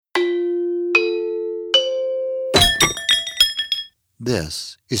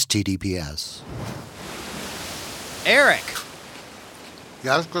This is TDPS. Eric,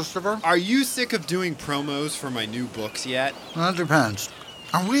 Yes, Christopher? are you sick of doing promos for my new books yet? That depends.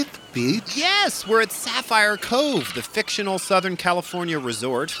 Are we at the beach? Yes, we're at Sapphire Cove, the fictional Southern California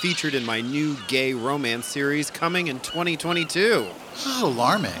resort featured in my new gay romance series coming in 2022. This is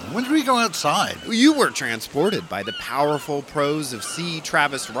alarming. When did we go outside? You were transported by the powerful prose of C.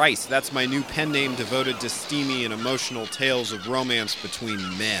 Travis Rice. That's my new pen name devoted to steamy and emotional tales of romance between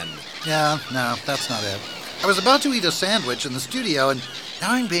men. Yeah, no, that's not it. I was about to eat a sandwich in the studio, and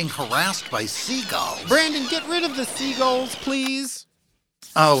now I'm being harassed by seagulls. Brandon, get rid of the seagulls, please.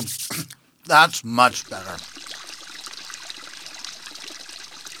 Oh, that's much better.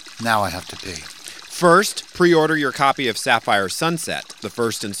 Now I have to pee. First, pre-order your copy of Sapphire Sunset, the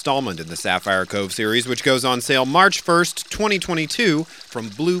first installment in the Sapphire Cove series, which goes on sale March 1st, 2022 from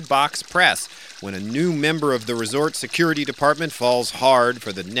Blue Box Press, when a new member of the resort security department falls hard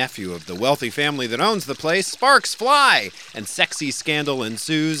for the nephew of the wealthy family that owns the place. Sparks fly, and sexy scandal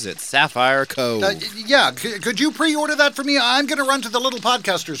ensues at Sapphire Cove. Could you pre-order that for me? I'm going to run to the little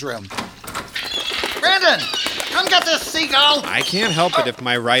podcaster's room. Brandon, come get this seagull. I can't help it if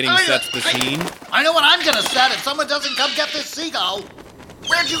my writing sets the scene. I know what I'm going to set if someone doesn't come get this seagull.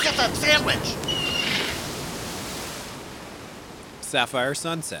 Where'd you get that sandwich? Sapphire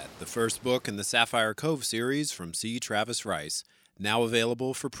Sunset, the first book in the Sapphire Cove series from C. Travis Rice, now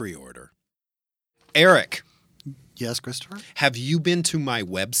available for pre-order. Eric, Yes, Christopher? have you been to my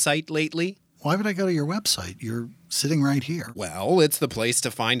website lately? Why would I go to your website? You're sitting right here. Well, it's the place to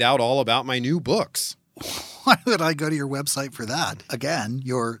find out all about my new books. Why would I go to your website for that? Again,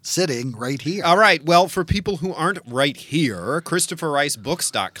 you're sitting right here. All right, well, for people who aren't right here,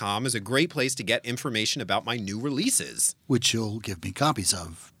 ChristopherRiceBooks.com is a great place to get information about my new releases. Which you'll give me copies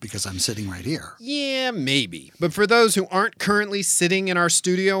of because I'm sitting right here. Yeah, maybe. But for those who aren't currently sitting in our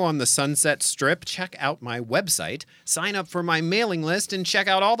studio on the Sunset Strip, check out my website, sign up for my mailing list, and check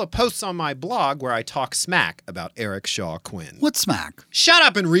out all the posts on my blog where I talk smack about Eric Shaw Quinn. What smack? Shut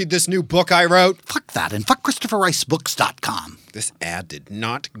up and read this new book I wrote. Fuck that and fuck ChristopherRiceBooks.com. This ad did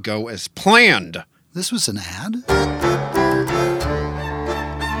not go as planned. This was an ad?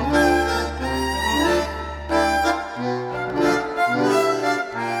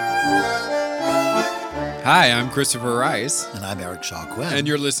 Hi, I'm Christopher Rice. And I'm Eric Shaw Quinn. And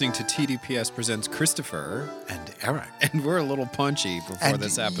you're listening to TDPS Presents Christopher. And Eric. And we're a little punchy before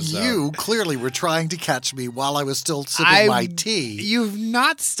this episode. You clearly were trying to catch me while I was still sipping my tea. You've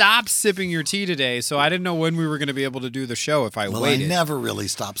not stopped sipping your tea today, so I didn't know when we were going to be able to do the show if I waited. I never really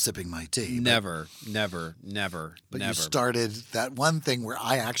stopped sipping my tea. Never. But you started that one thing where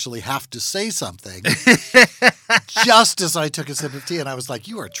I actually have to say something just as I took a sip of tea, and I was like,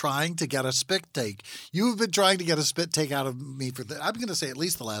 you are trying to get a spit take. You've been trying to get a spit take out of me I'm going to say at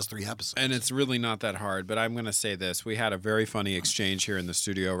least the last 3 episodes. And it's really not that hard, but I'm going to say this. We had a very funny exchange here in the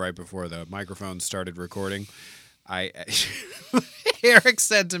studio right before the microphone started recording. Eric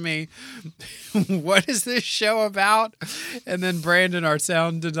said to me, "What is this show about?" And then Brandon, our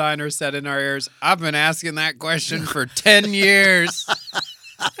sound designer, said in our ears, "I've been asking that question for 10 years."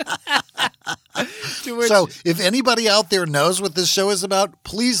 So if anybody out there knows what this show is about,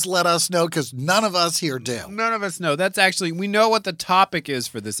 please let us know, because none of us here do. None of us know. We know what the topic is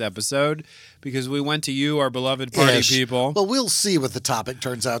for this episode because we went to you, our beloved party people. Well, we'll see what the topic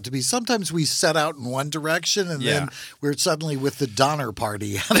turns out to be. Sometimes we set out in one direction and then we're suddenly with the Donner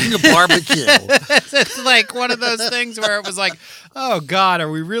Party having a barbecue. It's like one of those things where it was like, oh, God,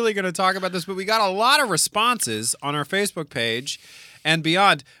 are we really going to talk about this? But we got a lot of responses on our Facebook page and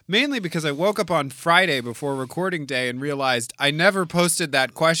beyond, mainly because I woke up on Friday before recording day and realized I never posted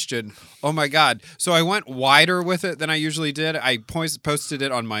that question. Oh, my God. So I went wider with it than I usually did. I posted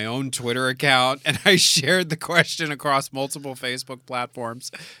it on my own Twitter account, and I shared the question across multiple Facebook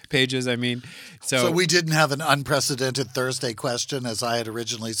pages, I mean. So we didn't have an unprecedented Thursday question, as I had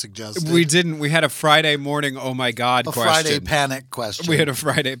originally suggested. We didn't. We had a Friday morning, oh, my God question. A Friday panic question. We had a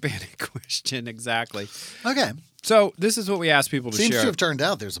Friday panic question, exactly. Okay. So this is what we ask people to share. Seems to have turned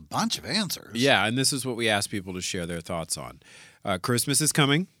out there's a bunch of answers. Yeah, and this is what we ask people to share their thoughts on. Christmas is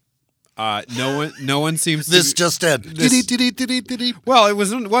coming. No one seems to. This just did. Well, it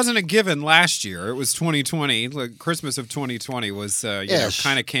wasn't a given last year. It was 2020. Like, Christmas of 2020 was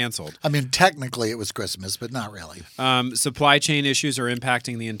kind of canceled. I mean, technically it was Christmas, but not really. Supply chain issues are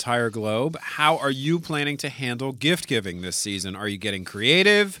impacting the entire globe. How are you planning to handle gift giving this season? Are you getting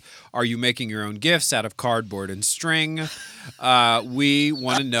creative? Are you making your own gifts out of cardboard and string? We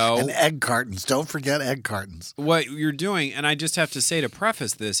want to know. And egg cartons. Don't forget egg cartons. What you're doing. And I just have to say, to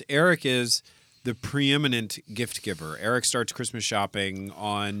preface this, Eric is the preeminent gift giver. Eric starts Christmas shopping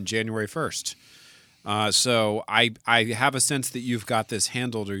on January 1st. So I have a sense that you've got this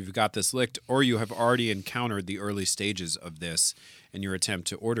handled, or you've got this licked, or you have already encountered the early stages of this in your attempt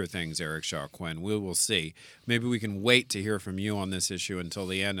to order things, Eric Shaw Quinn. We will see. Maybe we can wait to hear from you on this issue until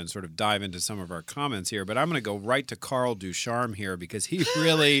the end and sort of dive into some of our comments here. But I'm going to go right to Carl Ducharme here because he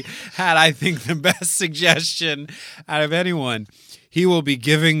really had, I think, the best suggestion out of anyone. He will be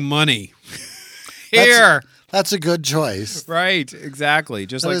giving money here. That's a good choice. Right, exactly.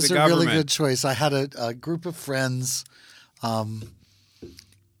 Just like the government. That is a really good choice. I had a group of friends from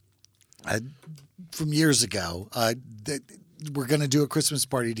years ago that were going to do a Christmas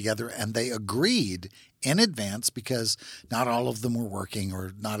party together, and they agreed in advance, because not all of them were working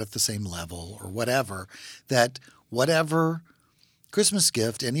or not at the same level or whatever, that whatever Christmas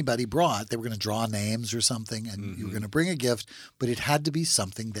gift anybody brought, they were going to draw names or something, and you were going to bring a gift, but it had to be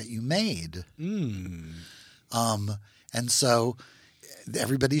something that you made. And so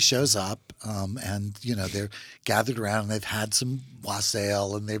everybody shows up, and, they're gathered around, and they've had some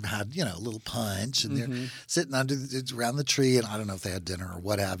wassail, and they've had, a little punch, and they're sitting around the tree, and I don't know if they had dinner or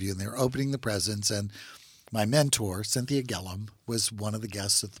what have you, and they're opening the presents. And my mentor, Cynthia Gillum, was one of the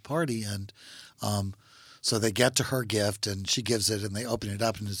guests at the party, and so they get to her gift, and she gives it, and they open it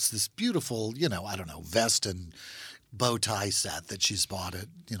up, and it's this beautiful, vest and bow tie set that she's bought at,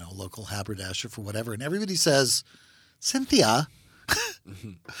 a local haberdasher for whatever. And everybody says, Cynthia,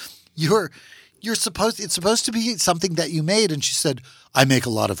 it's supposed to be something that you made. And she said, I make a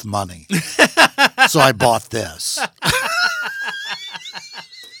lot of money, so I bought this.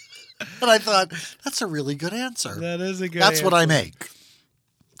 And I thought, that's a really good answer. That is a good That's answer. what I make.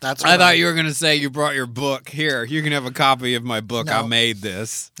 That's what I thought you were going to say you brought your book. Here, you can have a copy of my book. No. I made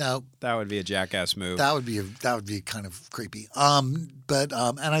this. No. That would be a jackass move. That would be kind of creepy. And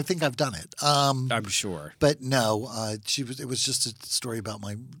I think I've done it. I'm sure. But no, it was just a story about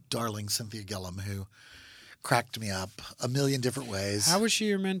my darling Cynthia Gillum, who cracked me up a million different ways. How was she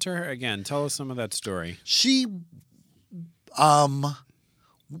your mentor? Again, tell us some of that story. She I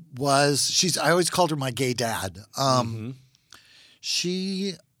always called her my gay dad.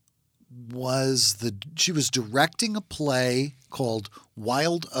 She was directing a play called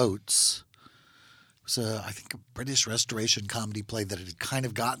Wild Oats. It was I think a British Restoration comedy play that had kind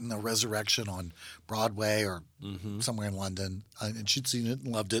of gotten a resurrection on Broadway or somewhere in London. And she'd seen it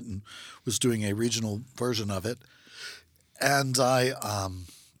and loved it and was doing a regional version of it. And I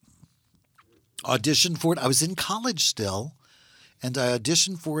auditioned for it. I was in college still, and I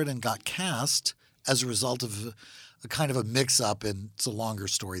auditioned for it and got cast as a result of a kind of a mix-up in – it's a longer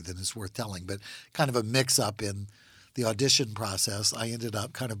story than is worth telling, but kind of a mix-up in the audition process. I ended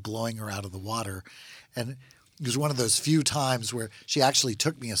up kind of blowing her out of the water. And it was one of those few times where she actually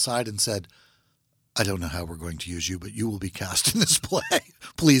took me aside and said, I don't know how we're going to use you, but you will be cast in this play.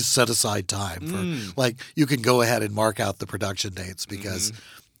 Please set aside time for you can go ahead and mark out the production dates because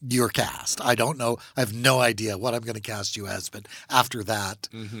you're cast. I don't know. I have no idea what I'm going to cast you as. But after that,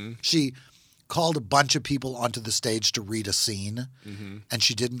 she called a bunch of people onto the stage to read a scene, and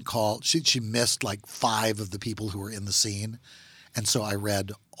she didn't call. She missed like 5 of the people who were in the scene, and so I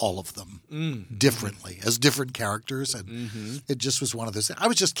read all of them differently as different characters, and it just was one of those. I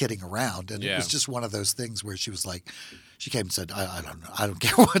was just kidding around, and it was just one of those things where she was like, she came and said, "I don't know, I don't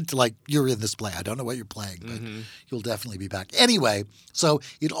care what. Like you're in this play. I don't know what you're playing, but you'll definitely be back." Anyway, so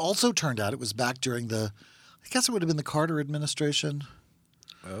it also turned out it was back during the, I guess it would have been the Carter administration.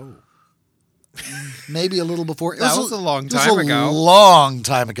 Oh. Maybe a little before. That was a long time ago. It was a long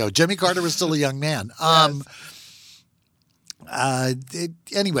time ago. Jimmy Carter was still a young man.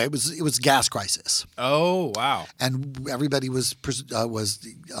 Anyway, it was gas crisis. Oh, wow. And everybody was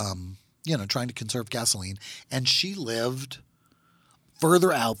trying to conserve gasoline. And she lived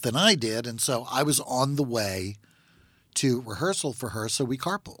further out than I did. And so I was on the way to rehearsal for her. So we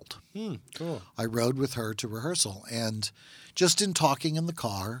carpooled. Cool. I rode with her to rehearsal. And just in talking in the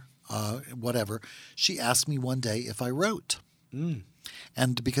car, whatever, she asked me one day if I wrote.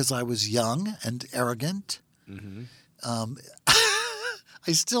 And because I was young and arrogant, I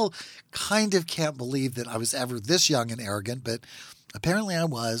still kind of can't believe that I was ever this young and arrogant, but apparently I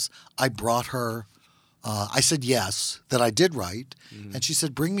was. I brought her, I said yes, that I did write. And she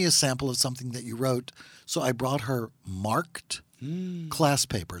said, bring me a sample of something that you wrote. So I brought her marked class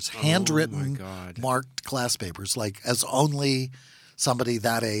papers, handwritten, marked class papers, like as only somebody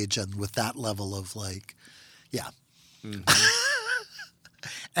that age and with that level of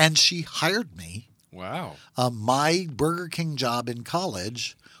And she hired me. Wow. My Burger King job in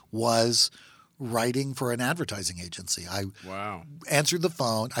college was writing for an advertising agency. I Wow. answered the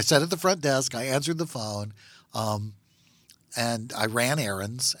phone. I sat at the front desk. I answered the phone. And I ran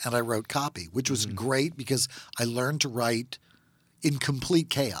errands and I wrote copy, which was great because I learned to write in complete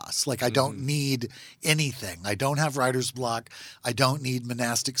chaos. Like I don't need anything. I don't have writer's block. I don't need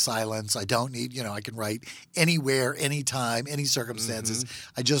monastic silence. I don't need, I can write anywhere, anytime, any circumstances.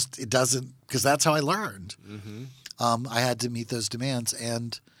 It doesn't, because that's how I learned. I had to meet those demands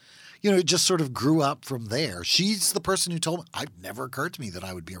and, it just sort of grew up from there. She's the person who told me, it never occurred to me that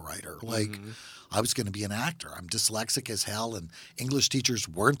I would be a writer. Like, I was going to be an actor. I'm dyslexic as hell, and English teachers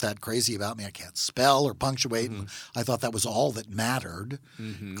weren't that crazy about me. I can't spell or punctuate. And I thought that was all that mattered.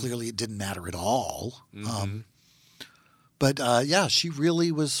 Clearly, it didn't matter at all. But she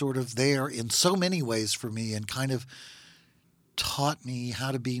really was sort of there in so many ways for me and kind of taught me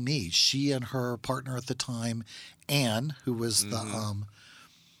how to be me. She and her partner at the time, Anne, who was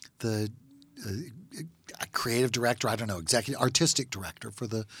the creative director, I don't know, artistic director for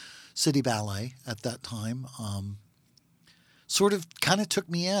the City Ballet at that time, sort of kind of took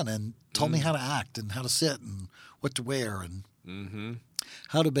me in and told me how to act and how to sit and what to wear and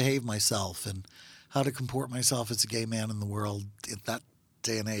how to behave myself and how to comport myself as a gay man in the world at that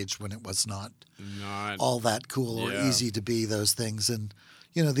day and age when it was not all that cool or easy to be those things. And,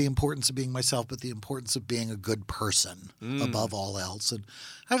 the importance of being myself, but the importance of being a good person above all else. And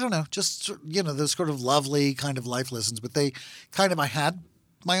I don't know, just, those sort of lovely kind of life lessons, but I had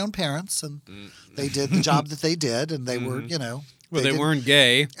my own parents, and they did the job that they did, and they were, Well, they weren't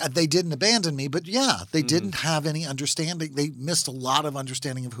gay. They didn't abandon me, but they didn't have any understanding. They missed a lot of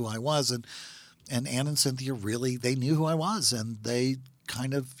understanding of who I was, and Anne and Cynthia really, they knew who I was, and they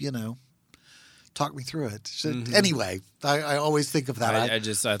kind of, talked me through it. So anyway, I always think of that.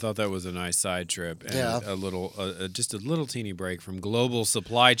 I thought that was a nice side trip and just a little teeny break from global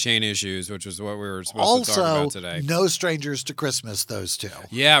supply chain issues, which is what we were supposed to talk about today. No strangers to Christmas, those two.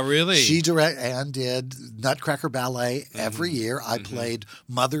 Yeah, really. Anne did Nutcracker Ballet every year. I played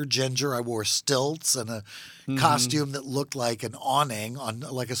Mother Ginger. I wore stilts and a costume that looked like an awning,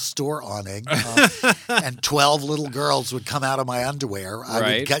 like a store awning, and 12 little girls would come out of my underwear.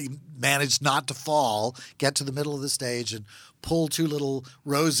 I would manage not to fall, get to the middle of the stage and pull two little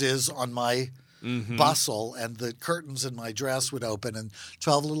roses on my bustle, and the curtains in my dress would open and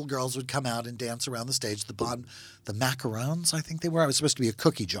 12 little girls would come out and dance around the stage. The macarons, I think they were. I was supposed to be a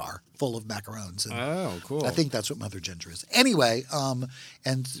cookie jar full of macarons. And oh, cool. I think that's what Mother Ginger is. Anyway,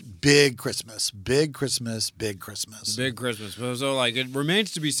 and big Christmas. So it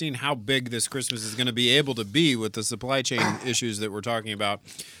remains to be seen how big this Christmas is going to be able to be with the supply chain issues that we're talking about.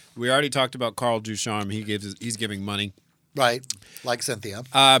 We already talked about Carl Ducharme. He's giving money. Right, like Cynthia.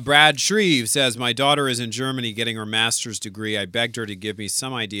 Brad Shreve says, my daughter is in Germany getting her master's degree. I begged her to give me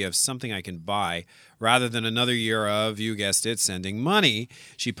some idea of something I can buy rather than another year of, you guessed it, sending money.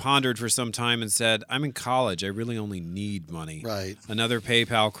 She pondered for some time and said, I'm in college. I really only need money. Right. Another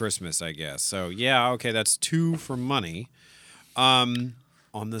PayPal Christmas, I guess. So, yeah, okay, that's 2 for money. On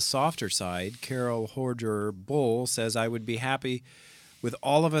the softer side, Carol Horger Bull says, I would be happy with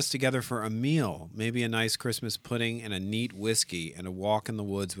all of us together for a meal, maybe a nice Christmas pudding and a neat whiskey and a walk in the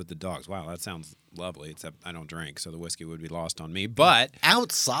woods with the dogs. Wow, that sounds lovely, except I don't drink, so the whiskey would be lost on me. But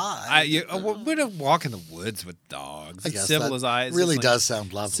outside. Would a walk in the woods with dogs? I guess civilized. That really does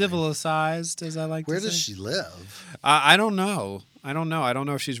sound lovely. Civilized, as I like to say. Where does she live? I don't know. I don't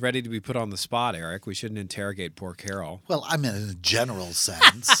know if she's ready to be put on the spot, Eric. We shouldn't interrogate poor Carol. Well, I meant in a general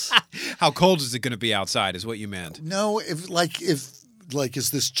sense. How cold is it going to be outside is what you meant. No, if is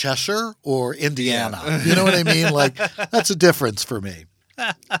this Cheshire or Indiana? Yeah. You know what I mean? Like, that's a difference for me.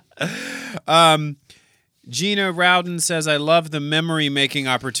 Gina Rowden says, I love the memory-making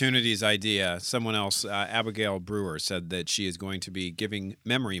opportunities idea. Someone else, Abigail Brewer, said that she is going to be giving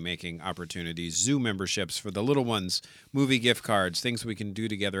memory-making opportunities, zoo memberships for the little ones, movie gift cards, things we can do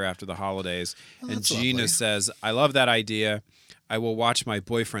together after the holidays. And Gina says, I love that idea. I will watch my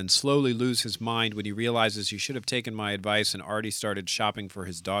boyfriend slowly lose his mind when he realizes he should have taken my advice and already started shopping for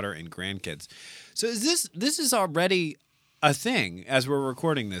his daughter and grandkids. So this is already a thing as we're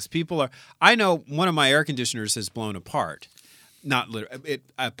recording this. I know one of my air conditioners has blown apart. Not literally,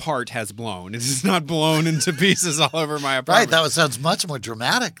 a part has blown. It is not blown into pieces all over my apartment. Right, that sounds much more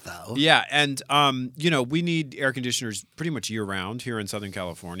dramatic, though. Yeah, and we need air conditioners pretty much year-round here in Southern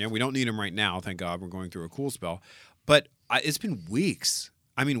California. We don't need them right now, thank God. We're going through a cool spell. But it's been weeks.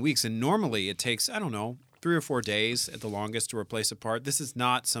 Weeks. And normally it takes, 3 or 4 days at the longest to replace a part. This is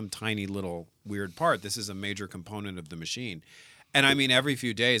not some tiny little weird part. This is a major component of the machine. And every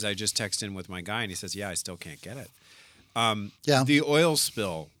few days I just text in with my guy and he says, yeah, I still can't get it. The oil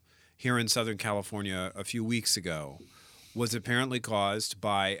spill here in Southern California a few weeks ago was apparently caused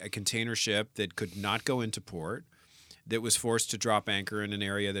by a container ship that could not go into port, that was forced to drop anchor in an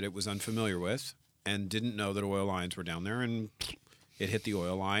area that it was unfamiliar with and didn't know that oil lines were down there, and it hit the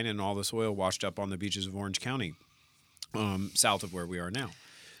oil line, and all this oil washed up on the beaches of Orange County, south of where we are now.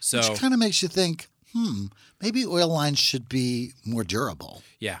 So, which kind of makes you think, maybe oil lines should be more durable.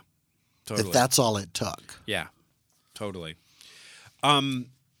 Yeah, totally. If that's all it took. Yeah, totally.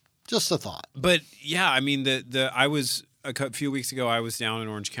 Just a thought. But yeah, I mean, I was a few weeks ago. I was down in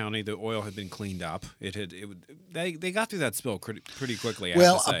Orange County. The oil had been cleaned up. They got through that spill pretty quickly.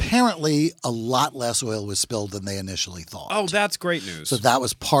 Well, apparently a lot less oil was spilled than they initially thought. Oh, that's great news. So that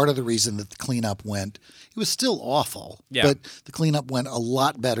was part of the reason that the cleanup went. It was still awful, but the cleanup went a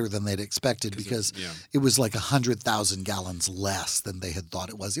lot better than they'd expected because it was like 100,000 gallons less than they had thought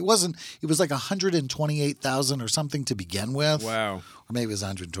it was. It wasn't. It was like 128,000 or something to begin with. Wow. Or maybe it was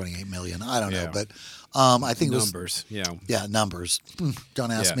 128 million. I don't know, but I think numbers. It was yeah, numbers.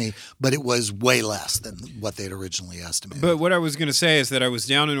 Don't ask me, but it was way less than what they'd originally estimated. But what I was going to say is that I was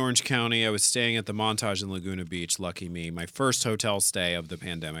down in Orange County. I was staying at the Montage in Laguna Beach. Lucky me, my first hotel stay of the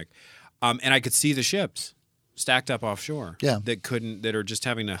pandemic. And I could see the ships stacked up offshore. Yeah. That are just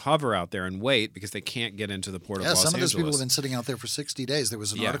having to hover out there and wait because they can't get into the port of Los Angeles. Yeah, some of those people have been sitting out there for 60 days. There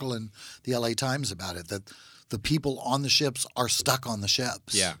was an article in the LA Times about it, that the people on the ships are stuck on the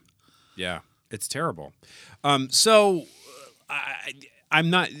ships. Yeah. Yeah. It's terrible. So I'm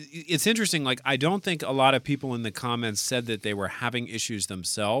not, it's interesting. Like, I don't think a lot of people in the comments said that they were having issues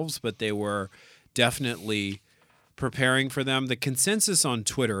themselves, but they were definitely preparing for them. The consensus on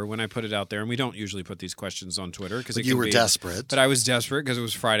Twitter, when I put it out there, and we don't usually put these questions on Twitter because you were desperate. But I was desperate because it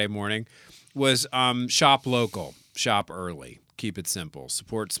was Friday morning, was shop local, shop early, keep it simple,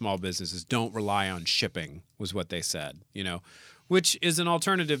 support small businesses, don't rely on shipping was what they said, which is an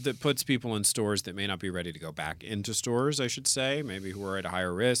alternative that puts people in stores that may not be ready to go back into stores, I should say, maybe who are at a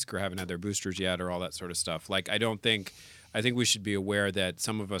higher risk or haven't had their boosters yet or all that sort of stuff. Like, I think we should be aware that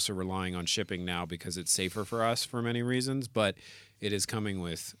some of us are relying on shipping now because it's safer for us for many reasons, but it is coming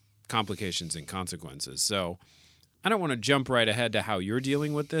with complications and consequences. So I don't want to jump right ahead to how you're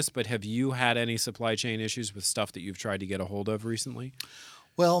dealing with this, but have you had any supply chain issues with stuff that you've tried to get a hold of recently?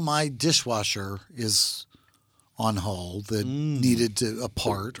 Well, my dishwasher is on hold that needed a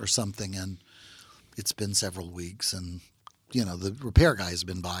part or something, and it's been several weeks, and the repair guy has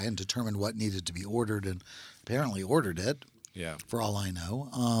been by and determined what needed to be ordered and apparently ordered it, for all I know,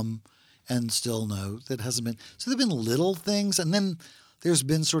 and still no, that hasn't been. So there have been little things, and then there's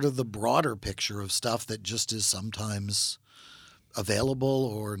been sort of the broader picture of stuff that just is sometimes available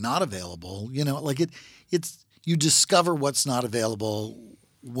or not available. Like it's you discover what's not available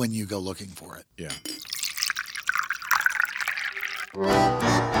when you go looking for it. Yeah.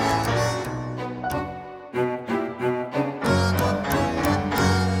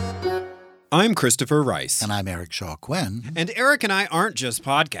 I'm Christopher Rice. And I'm Eric Shaw Quinn. And Eric and I aren't just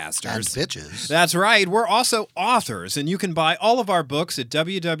podcasters. And bitches. That's right. We're also authors, and you can buy all of our books at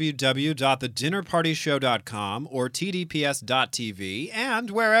www.thedinnerpartyshow.com or tdps.tv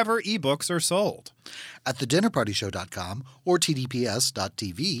and wherever ebooks are sold. At thedinnerpartyshow.com or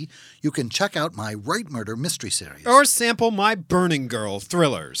tdps.tv, you can check out my Right Murder mystery series. Or sample my Burning Girl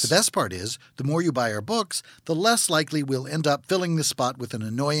thrillers. The best part is, the more you buy our books, the less likely we'll end up filling the spot with an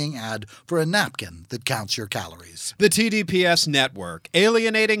annoying ad for a napkin that counts your calories. The TDPS Network,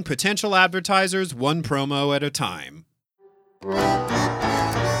 alienating potential advertisers one promo at a time.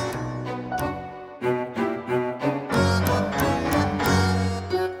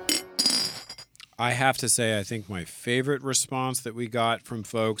 I have to say, I think my favorite response that we got from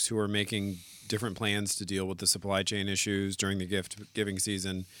folks who are making different plans to deal with the supply chain issues during the gift-giving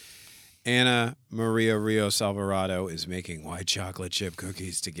season, Ana Maria Rios Alvarado is making white chocolate chip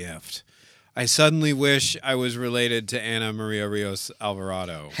cookies to gift. I suddenly wish I was related to Ana Maria Rios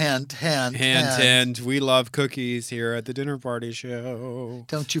Alvarado. Hint. We love cookies here at the Dinner Party Show.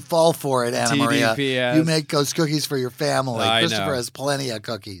 Don't you fall for it, Ana Maria. You make those cookies for your family. I Christopher know. has plenty of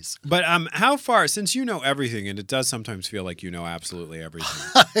cookies. But how far, since you know everything, and it does sometimes feel like you know absolutely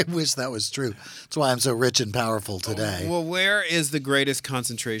everything. I wish that was true. That's why I'm so rich and powerful today. Well, where is the greatest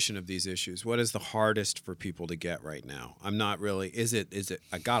concentration of these issues? What is the hardest for people to get right now? I'm not really, is it,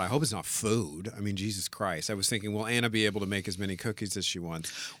 God, I hope it's not food. I mean, Jesus Christ. I was thinking, will Anna be able to make as many cookies as she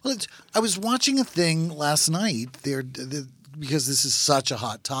wants? Well, I was watching a thing last night because this is such a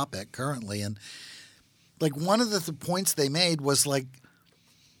hot topic currently. And like one of the points they made was like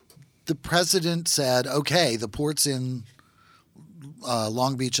the president said, okay, the ports in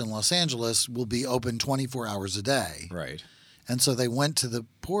Long Beach and Los Angeles will be open 24 hours a day. Right. And so they went to the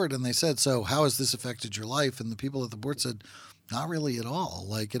port and they said, so how has this affected your life? And the people at the port said, not really at all.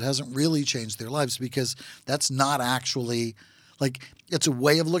 Like, it hasn't really changed their lives, because that's not actually, like, it's a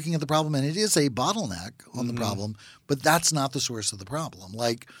way of looking at the problem, and it is a bottleneck on the problem, but that's not the source of the problem.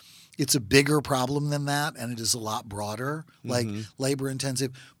 Like, it's a bigger problem than that, and it is a lot broader, like labor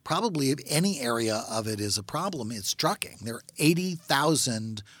intensive. Probably if any area of it is a problem, it's trucking. There are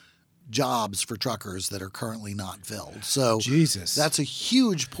 80,000 jobs for truckers that are currently not filled. So Jesus, that's a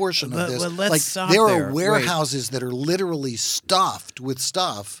huge portion of this. Let's like, stop there there. are warehouses that are literally stuffed with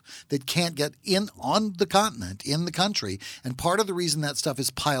stuff that can't get in on the continent, in the country. And part of the reason that stuff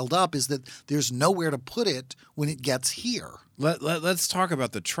is piled up is that there's nowhere to put it when it gets here. Let's talk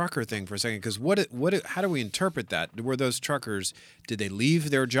about the trucker thing for a second, because how do we interpret that? Were those truckers, did they leave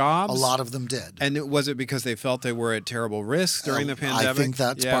their jobs? A lot of them did. And was it because they felt they were at terrible risk during the pandemic? I think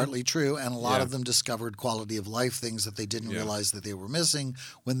that's partly true. And a lot of them discovered quality of life things that they didn't realize that they were missing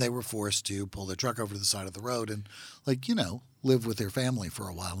when they were forced to pull their truck over to the side of the road and, like, live with their family for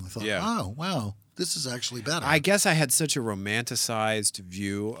a while. And they thought, oh, wow, this is actually better. I guess I had such a romanticized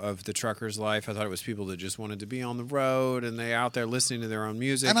view of the trucker's life. I thought it was people that just wanted to be on the road and they out there listening to their own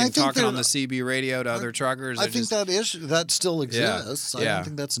music and talking on the CB radio to other truckers. I think that still exists. Yeah. I don't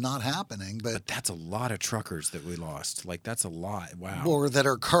think that's not happening. But that's a lot of truckers that we lost. Like, that's a lot. Wow. Or that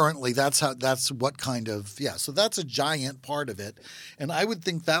are currently, that's what kind of, so that's a giant part of it. And I would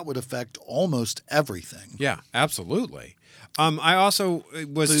think that would affect almost everything. Yeah, absolutely. I also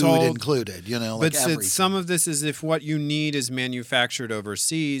was food told included, but some of this is if what you need is manufactured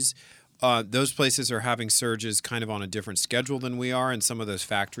overseas. Those places are having surges kind of on a different schedule than we are. And some of those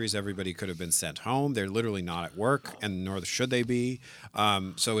factories, everybody could have been sent home. They're literally not at work, and nor should they be.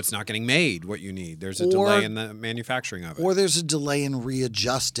 So it's not getting made what you need. There's a delay in the manufacturing of it. Or there's a delay in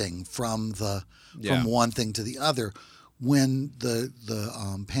readjusting from one thing to the other. When the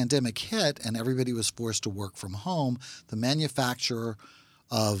pandemic hit and everybody was forced to work from home, the manufacturer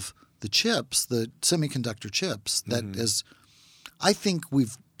of the chips, the semiconductor chips, that is, I think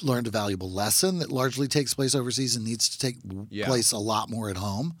we've learned a valuable lesson that largely takes place overseas and needs to take place a lot more at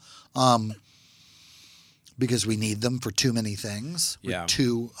home, because we need them for too many things. We're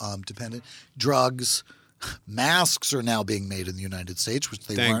too dependent. Drugs. Masks are now being made in the United States, which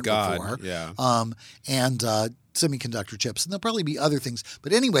they weren't before. And semiconductor chips. And there'll probably be other things.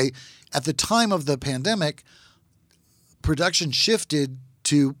 But anyway, at the time of the pandemic, production shifted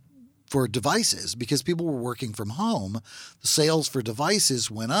for devices because people were working from home. The sales for devices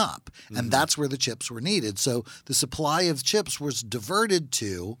went up, and that's where the chips were needed. So the supply of chips was diverted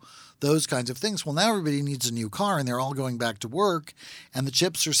to those kinds of things. Well, now everybody needs a new car, and they're all going back to work, and the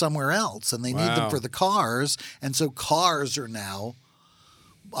chips are somewhere else, and they need them for the cars. And so cars are now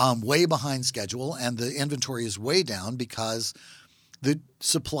way behind schedule, and the inventory is way down because the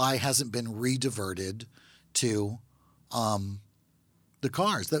supply hasn't been rediverted to the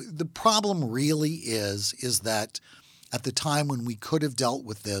cars. The problem really is that at the time when we could have dealt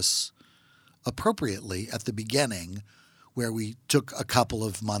with this appropriately at the beginning, where we took a couple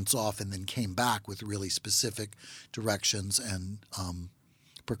of months off and then came back with really specific directions and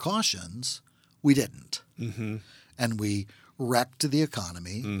precautions, we didn't. And we wrecked the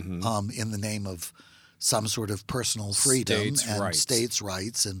economy in the name of some sort of personal freedom states'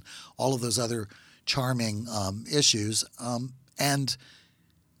 rights and all of those other charming issues. And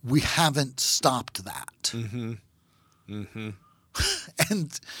we haven't stopped that.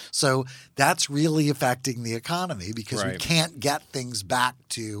 And so that's really affecting the economy because we can't get things back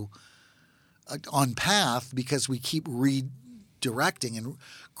to on path because we keep redirecting and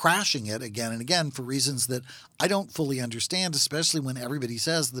crashing it again and again for reasons that I don't fully understand, especially when everybody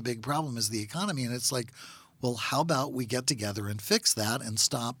says the big problem is the economy. And it's like, well, how about we get together and fix that and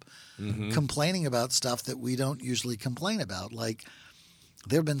stop complaining about stuff that we don't usually complain about? Like,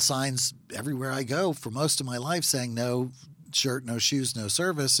 there have been signs everywhere I go for most of my life saying no shirt, no shoes, no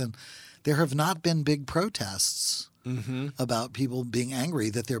service. And there have not been big protests about people being angry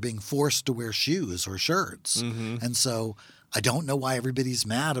that they're being forced to wear shoes or shirts. And so I don't know why everybody's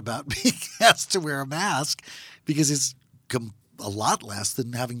mad about being asked to wear a mask because it's a lot less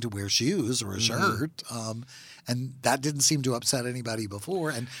than having to wear shoes or a shirt. And that didn't seem to upset anybody before.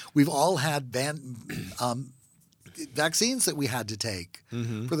 And we've all had vaccines that we had to take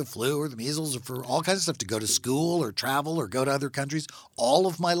for the flu or the measles or for all kinds of stuff, to go to school or travel or go to other countries all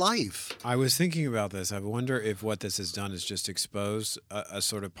of my life. I was thinking about this. I wonder if what this has done is just expose a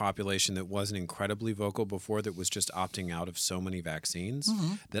sort of population that wasn't incredibly vocal before, that was just opting out of so many vaccines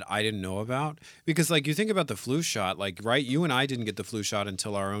that I didn't know about. Because, like, you think about the flu shot, like, right, you and I didn't get the flu shot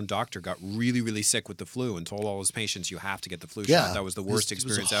until our own doctor got really, really sick with the flu and told all his patients, you have to get the flu shot. That was the worst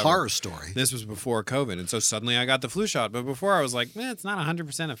experience ever. It was a horror story. This was before COVID. And so suddenly I got the flu shot. But before I was like, it's not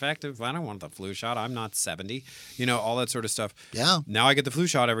 100% effective. I don't want the flu shot. I'm not 70. All that sort of stuff. Yeah. Now I get the flu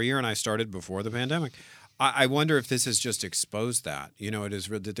shot every year, and I started before the pandemic. I wonder if this has just exposed that. It is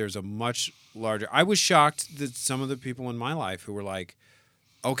that there's a much larger. I was shocked that some of the people in my life who were like,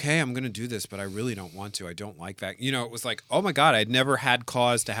 okay, I'm going to do this, but I really don't want to. I don't like that. It was like, oh my God, I'd never had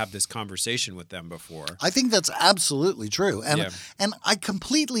cause to have this conversation with them before. I think that's absolutely true. And I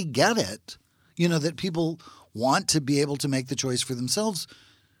completely get it, that people want to be able to make the choice for themselves,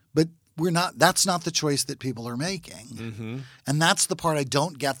 but that's not the choice that people are making. And that's the part I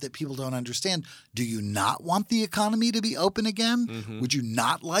don't get, that people don't understand. Do you not want the economy to be open again? Would you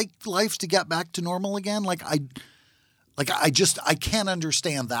not like life to get back to normal again? I can't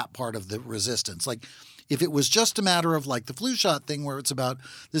understand that part of the resistance. Like, if it was just a matter of like the flu shot thing where this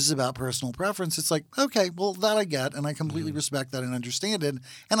is about personal preference, it's like, okay, well, that I get, and I completely respect that and understand it,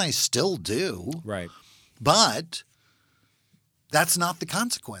 and I still do. Right. But that's not the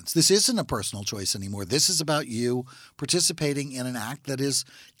consequence. This isn't a personal choice anymore. This is about you participating in an act that has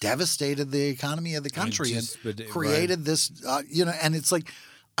devastated the economy of the country and created this, and it's like,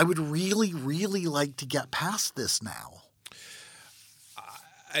 I would really, really like to get past this now.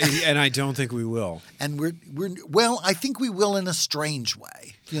 And I don't think we will. And I think we will in a strange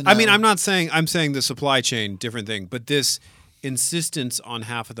way. I mean, I'm saying the supply chain, different thing, but this insistence on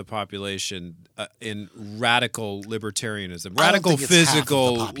half of the population in radical libertarianism, radical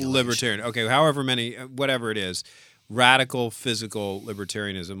physical libertarian. Okay, however many, whatever it is, radical physical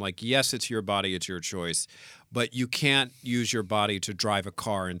libertarianism. Like, yes, it's your body, it's your choice, but you can't use your body to drive a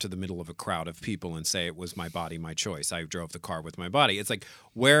car into the middle of a crowd of people and say it was my body, my choice. I drove the car with my body. It's like,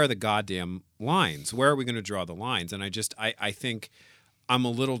 where are the goddamn lines? Where are we going to draw the lines? And I think I'm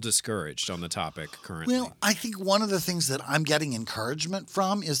a little discouraged on the topic currently. Well, I think one of the things that I'm getting encouragement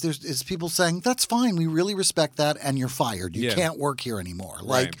from is people saying, that's fine, we really respect that, and you're fired. You can't work here anymore.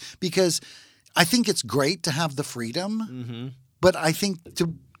 Right. Because I think it's great to have the freedom, but I think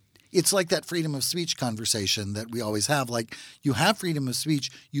it's like that freedom of speech conversation that we always have. Like, you have freedom of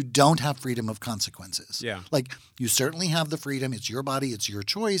speech, you don't have freedom of consequences. Yeah. Like, you certainly have the freedom. It's your body, it's your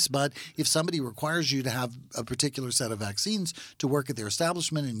choice. But if somebody requires you to have a particular set of vaccines to work at their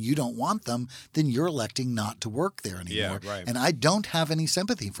establishment and you don't want them, then you're electing not to work there anymore. Yeah, right. And I don't have any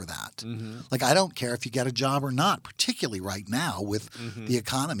sympathy for that. Like, I don't care if you get a job or not, particularly right now with the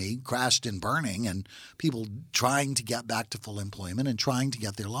economy crashed and burning and people trying to get back to full employment and trying to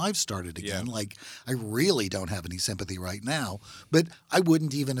get their lives started again. Yeah. Like, I really don't have any sympathy right now, but I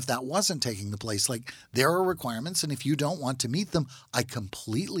wouldn't even if that wasn't taking the place. Like, there are requirements, and if you don't want to meet them, I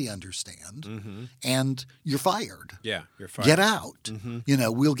completely understand, and you're fired. Yeah, you're fired. Get out.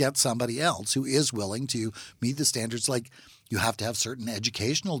 We'll get somebody else who is willing to meet the standards. Like, you have to have certain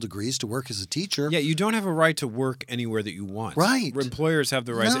educational degrees to work as a teacher. Yeah, you don't have a right to work anywhere that you want. Right. Employers have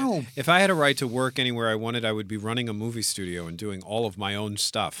the right. No. If I had a right to work anywhere I wanted, I would be running a movie studio and doing all of my own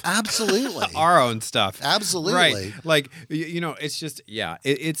stuff. Absolutely. Our own stuff. Absolutely. Right. Like, it's just,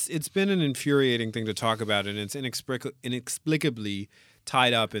 it's been an infuriating thing to talk about, and it's inexplicably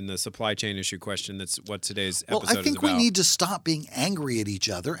tied up in the supply chain issue question. That's what today's episode is about. Well, I think we need to stop being angry at each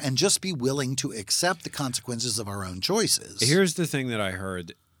other and just be willing to accept the consequences of our own choices. Here's the thing that I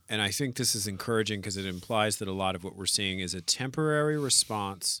heard, and I think this is encouraging because it implies that a lot of what we're seeing is a temporary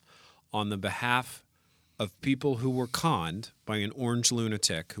response on the behalf of people who were conned by an orange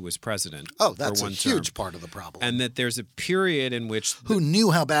lunatic who was president. Oh, that's for a one huge term. part of the problem. And that there's a period in which... who knew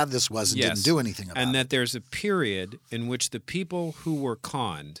how bad this was and didn't do anything about it. And that there's a period in which the people who were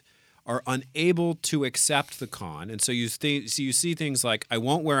conned are unable to accept the con. And so you see things like, I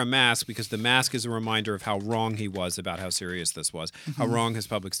won't wear a mask because the mask is a reminder of how wrong he was about how serious this was, how wrong his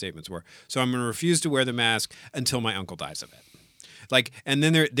public statements were. So I'm going to refuse to wear the mask until my uncle dies of it. Like, and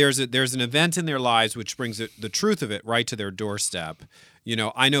then there's an event in their lives which brings the truth of it right to their doorstep.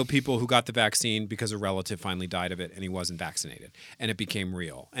 I know people who got the vaccine because a relative finally died of it and he wasn't vaccinated, and it became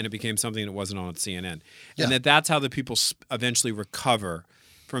real, and it became something that wasn't on CNN, and that's how the people eventually recover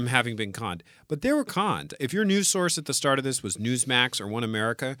from having been conned. But they were conned. If your news source at the start of this was Newsmax or One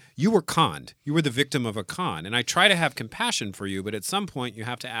America, you were conned. You were the victim of a con. And I try to have compassion for you, but at some point you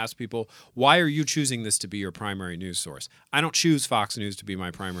have to ask people, why are you choosing this to be your primary news source? I don't choose Fox News to be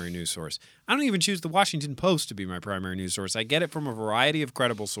my primary news source. I don't even choose the Washington Post to be my primary news source. I get it from a variety of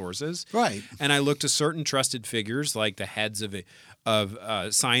credible sources. Right. And I look to certain trusted figures like the heads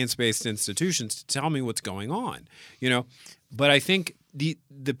of science-based institutions to tell me what's going on. But I think the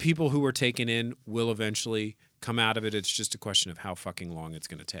people who were taken in will eventually come out of it. It's just a question of how fucking long it's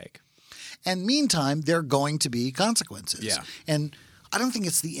going to take. And meantime, there are going to be consequences. Yeah. And I don't think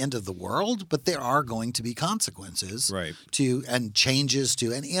it's the end of the world, but there are going to be consequences and changes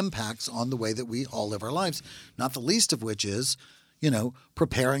to and impacts on the way that we all live our lives, not the least of which is,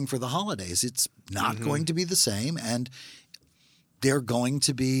 preparing for the holidays. It's not going to be the same, and they're going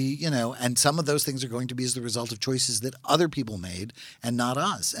to be, and some of those things are going to be as the result of choices that other people made and not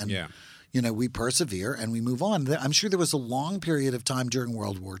us. And, we persevere and we move on. I'm sure there was a long period of time during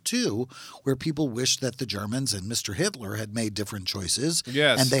World War II where people wished that the Germans and Mr. Hitler had made different choices.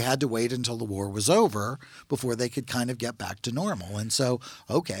 Yes. And they had to wait until the war was over before they could kind of get back to normal. And so,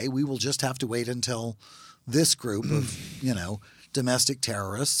 okay, we will just have to wait until this group of, domestic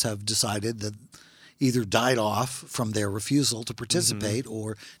terrorists have decided that either died off from their refusal to participate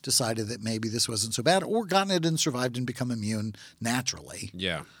or decided that maybe this wasn't so bad or gotten it and survived and become immune naturally.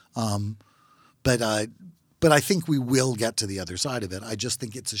 Yeah. But I think we will get to the other side of it. I just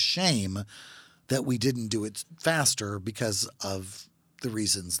think it's a shame that we didn't do it faster because of the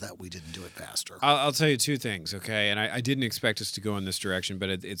reasons that we didn't do it faster. I'll tell you two things, okay? And I didn't expect us to go in this direction, but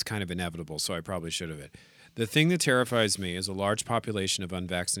it's kind of inevitable, so I probably should have. The thing that terrifies me is a large population of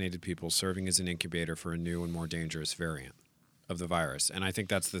unvaccinated people serving as an incubator for a new and more dangerous variant of the virus. And I think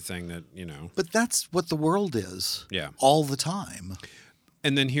that's the thing that, But that's what the world is. Yeah. All the time.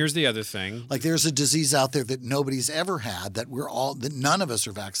 And then here's the other thing. Like there's a disease out there that nobody's ever had that that none of us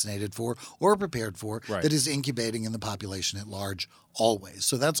are vaccinated for or prepared for that is incubating in the population at large always.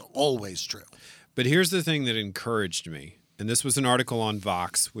 So that's always true. But here's the thing that encouraged me. And this was an article on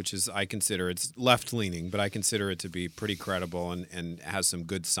Vox, which is, it's left-leaning, but I consider it to be pretty credible and has some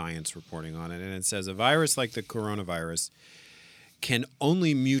good science reporting on it. And it says a virus like the coronavirus can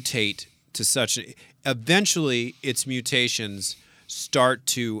only mutate to such – eventually its mutations start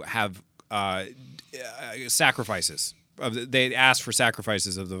to have sacrifices. They ask for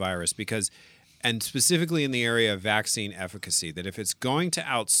sacrifices of the virus because – and specifically in the area of vaccine efficacy, that if it's going to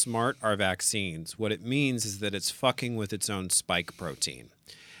outsmart our vaccines, what it means is that it's fucking with its own spike protein.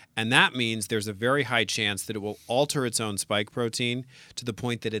 And that means there's a very high chance that it will alter its own spike protein to the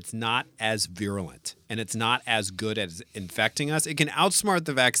point that it's not as virulent and it's not as good at infecting us. It can outsmart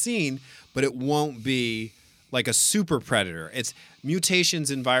the vaccine, but it won't be like a super predator. It's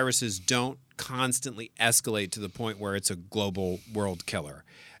mutations in viruses don't constantly escalate to the point where it's a global world killer.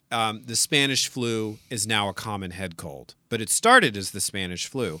 The Spanish flu is now a common head cold, but it started as the Spanish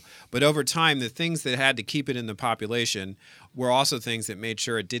flu. But over time, the things that had to keep it in the population were also things that made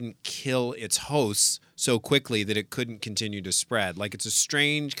sure it didn't kill its hosts so quickly that it couldn't continue to spread. Like it's a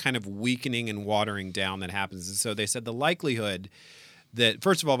strange kind of weakening and watering down that happens. And so they said the likelihood that,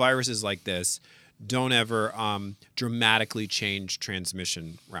 first of all, viruses like this don't ever dramatically change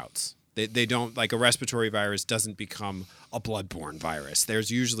transmission routes. They don't, like a respiratory virus doesn't become a bloodborne virus. There's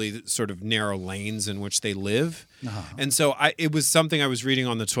usually sort of narrow lanes in which they live. And so it was something I was reading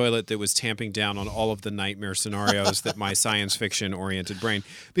on the toilet that was tamping down on all of the nightmare scenarios that my science fiction oriented brain,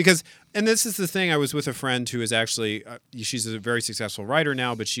 because, and this is the thing, I was with a friend who is actually, she's a very successful writer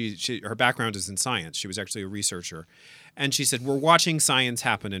now, but her background is in science. She was actually a researcher. And she said, we're watching science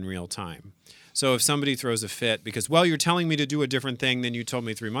happen in real time. So if somebody throws a fit because, well, you're telling me to do a different thing than you told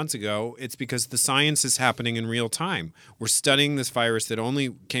me 3 months ago, it's because the science is happening in real time. We're studying this virus that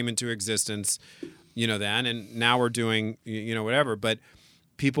only came into existence, then, and now we're doing, whatever. But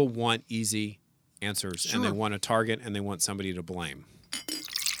people want easy answers, and they want a target, and they want somebody to blame.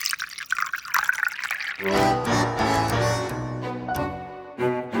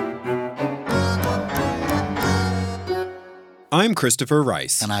 I'm Christopher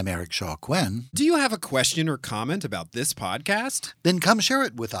Rice. And I'm Eric Shaw Quinn. Do you have a question or comment about this podcast? Then come share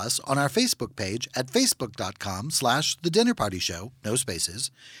it with us on our Facebook page at facebook.com/The Dinner Party Show, no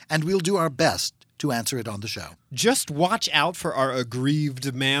spaces, and we'll do our best to answer it on the show. Just watch out for our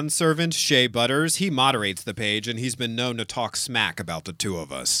aggrieved manservant, Shea Butters. He moderates the page, and he's been known to talk smack about the two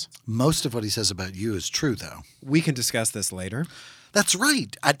of us. Most of what he says about you is true, though. We can discuss this later. That's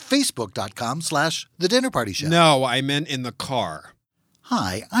right, at facebook.com/The Dinner Party Show. No, I meant in the car.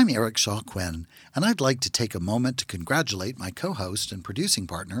 Hi, I'm Eric Shaw Quinn, and I'd like to take a moment to congratulate my co-host and producing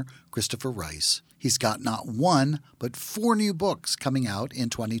partner, Christopher Rice. He's got not one, but 4 new books coming out in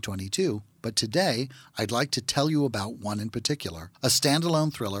 2022. But today, I'd like to tell you about one in particular, a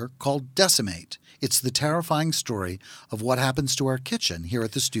standalone thriller called Decimate. It's the terrifying story of what happens to our kitchen here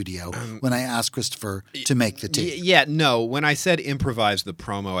at the studio when I ask Christopher to make the tea. Yeah, no. When I said improvise the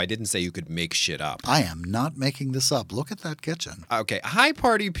promo, I didn't say you could make shit up. I am not making this up. Look at that kitchen. Okay. Hi,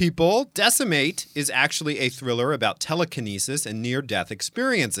 party people. Decimate is actually a thriller about telekinesis and near-death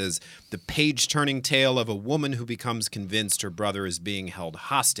experiences. The page-turning tale of a woman who becomes convinced her brother is being held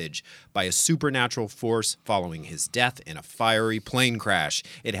hostage by a supernatural force following his death in a fiery plane crash.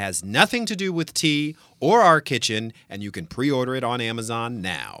 It has nothing to do with tea or our kitchen, and you can pre-order it on Amazon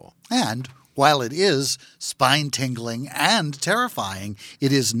now. And while it is spine-tingling and terrifying,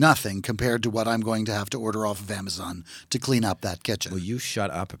 it is nothing compared to what I'm going to have to order off of Amazon to clean up that kitchen. Will you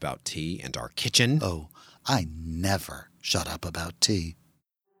shut up about tea and our kitchen? Oh, I never shut up about tea.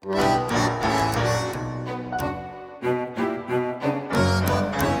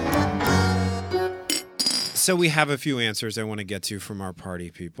 So we have a few answers I want to get to from our party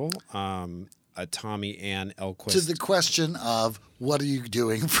people. Tommy Ann Elquist. To the question of what are you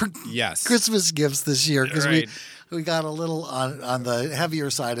doing for yes. Christmas gifts this year? Because right. we got a little on the heavier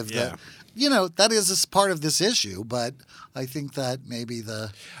side of the, that is a part of this issue, but I think that maybe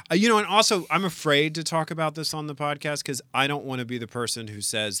the... and also I'm afraid to talk about this on the podcast because I don't want to be the person who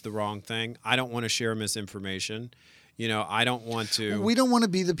says the wrong thing. I don't want to share misinformation. I don't want to... We don't want to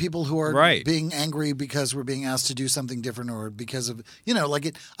be the people who are right. being angry because we're being asked to do something different or because of,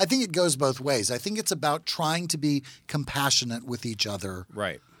 I think it goes both ways. I think it's about trying to be compassionate with each other.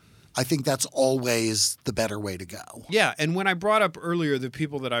 Right. I think that's always the better way to go. Yeah, and when I brought up earlier the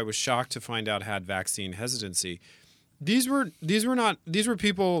people that I was shocked to find out had vaccine hesitancy, these were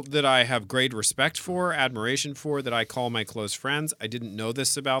people that I have great respect for, admiration for, that I call my close friends. I didn't know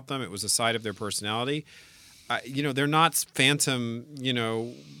this about them. It was a side of their personality. They're not phantom,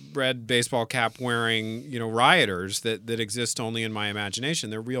 red baseball cap wearing, rioters that exist only in my imagination.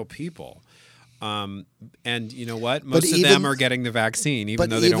 They're real people. And you know what? Most of them are getting the vaccine, even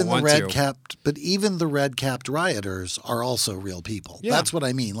though they don't want to. But even the red-capped rioters are also real people. Yeah. That's what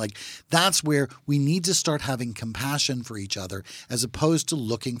I mean. That's where we need to start having compassion for each other as opposed to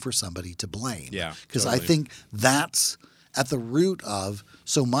looking for somebody to blame. Yeah, because totally. I think that's at the root of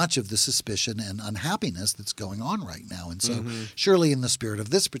so much of the suspicion and unhappiness that's going on right now. And so surely in the spirit of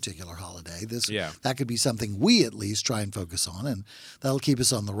this particular holiday, that could be something we at least try and focus on, and that'll keep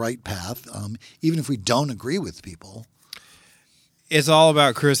us on the right path, even if we don't agree with people. It's all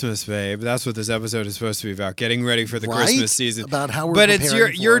about Christmas, babe. That's what this episode is supposed to be about, getting ready for the Christmas season. About how we're preparing for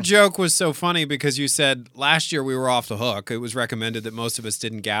But your joke was so funny because you said last year we were off the hook. It was recommended that most of us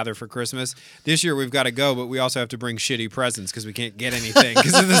didn't gather for Christmas. This year we've got to go, but we also have to bring shitty presents because we can't get anything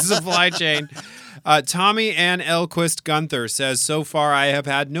because of the supply chain. Tommy Ann Elquist Gunther says, so far I have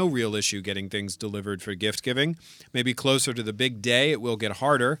had no real issue getting things delivered for gift giving. Maybe closer to the big day it will get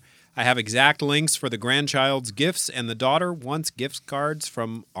harder. I have exact links for the grandchild's gifts, and the daughter wants gift cards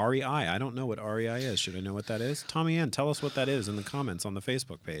from REI. I don't know what REI is. Should I know what that is? Tommy Ann, tell us what that is in the comments on the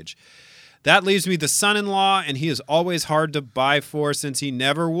Facebook page. That leaves me the son-in-law, and he is always hard to buy for since he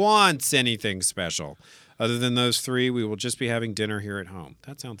never wants anything special. Other than those 3, we will just be having dinner here at home.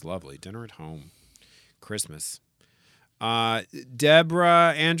 That sounds lovely. Dinner at home. Christmas.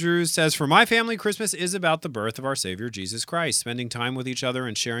 Deborah Andrews says, for my family, Christmas is about the birth of our Savior, Jesus Christ. Spending time with each other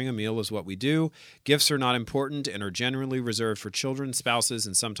and sharing a meal is what we do. Gifts are not important and are generally reserved for children, spouses,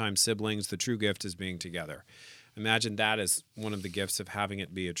 and sometimes siblings. The true gift is being together. Imagine that as one of the gifts of having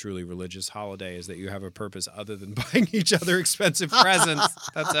it be a truly religious holiday, is that you have a purpose other than buying each other expensive presents.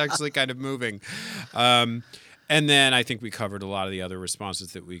 That's actually kind of moving. And then I think we covered a lot of the other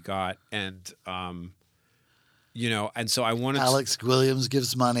responses that we got. And, and so I wanted Alex Williams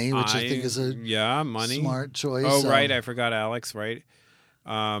gives money, which I think is a smart choice. Oh, right. I forgot Alex, right?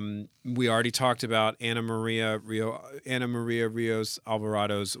 We already talked about Ana Maria Rios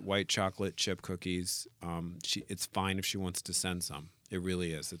Alvarado's white chocolate chip cookies. It's fine if she wants to send some. It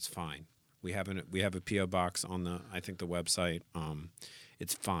really is. It's fine. We have a PO box on the website.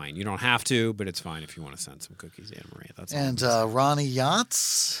 It's fine. You don't have to, but it's fine if you want to send some cookies, Ana Maria. That's Ronnie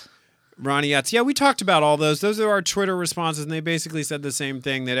Yachts. Ronnie Yachts. Yeah, we talked about all those. Those are our Twitter responses, and they basically said the same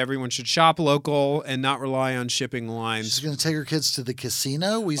thing, that everyone should shop local and not rely on shipping lines. She's going to take her kids to the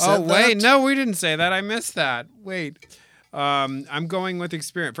casino? We said that? Wait. No, we didn't say that. I missed that. Wait. I'm going with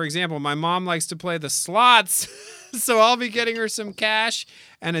experience. For example, my mom likes to play the slots, so I'll be getting her some cash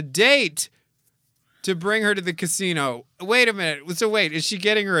and a date. to bring her to the casino. Wait a minute. So wait, is she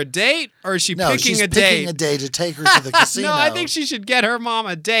getting her a date or is she No, picking she's a picking date? a day to take her to the casino. No, I think she should get her mom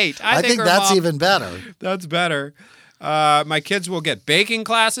a date. I think her that's mom- even better. That's better. My kids will get baking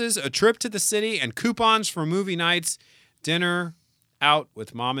classes, a trip to the city, and coupons for movie nights, dinner out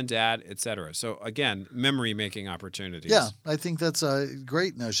with mom and dad, etc. So again, memory making opportunities. Yeah, I think that's a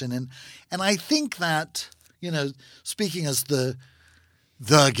great notion, and I think that, speaking as the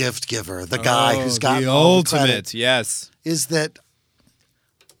gift giver, the guy who's got the all the ultimate, credit, yes, is that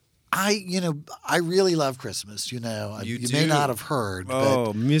I really love Christmas. You may not have heard,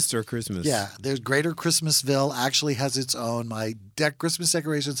 but Mr. Christmas. yeah, there's Greater Christmasville actually has its own. My Christmas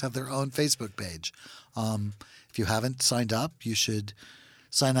decorations have their own Facebook page. If you haven't signed up, you should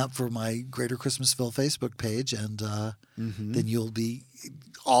sign up for my Greater Christmasville Facebook page, and then you'll be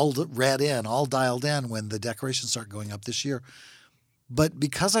all read in, all dialed in when the decorations start going up this year. But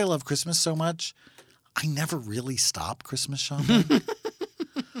because I love Christmas so much, I never really stop Christmas shopping.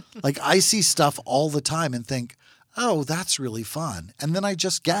 Like, I see stuff all the time and think, oh, that's really fun. And then I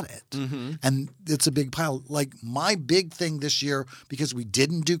just get it. Mm-hmm. And it's a big pile. Like, my big thing this year, because we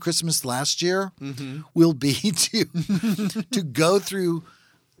didn't do Christmas last year, will be to go through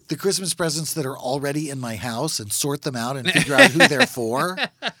the Christmas presents that are already in my house and sort them out and figure out who they're for.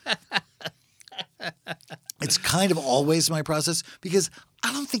 It's kind of always my process because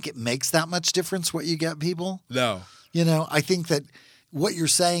I don't think it makes that much difference what you get people. No. I think that what you're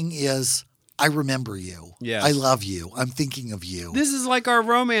saying is, I remember you. Yes. I love you. I'm thinking of you. This is like our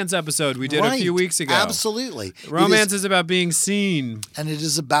romance episode we did a few weeks ago. Absolutely. Romance is about being seen. And it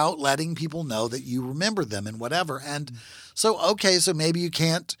is about letting people know that you remember them and whatever. And so, okay, so maybe you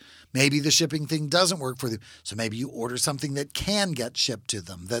can't, maybe the shipping thing doesn't work for them. So maybe you order something that can get shipped to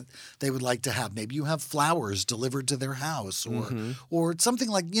them that they would like to have. Maybe you have flowers delivered to their house or something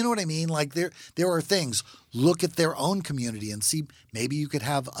like, you know what I mean? Like there are things. Look at their own community and see, maybe you could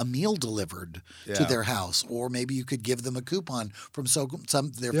have a meal delivered to their house, or maybe you could give them a coupon from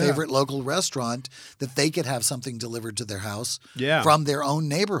their favorite local restaurant that they could have something delivered to their house from their own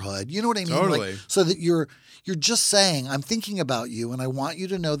neighborhood. You know what I mean? Totally. Like, so that you're just saying, I'm thinking about you and I want you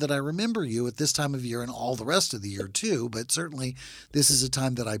to know that I remember you at this time of year and all the rest of the year too. But certainly this is a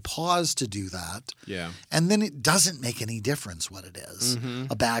time that I pause to do that. Yeah. And then it doesn't make any difference what it is.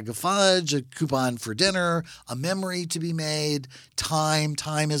 A bag of fudge, a coupon for dinner, a memory to be made, time.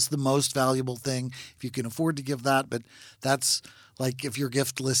 Time is the most valuable thing if you can afford to give that. But that's like, if your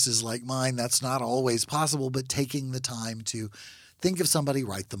gift list is like mine, that's not always possible. But taking the time to think of somebody,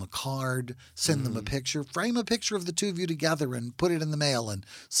 write them a card, send them a picture, frame a picture of the two of you together and put it in the mail and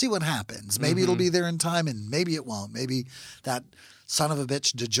see what happens. Maybe it'll be there in time and maybe it won't. Maybe that son of a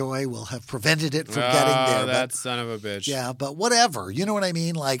bitch, DeJoy, will have prevented it from getting there. That son of a bitch. Yeah, but whatever. You know what I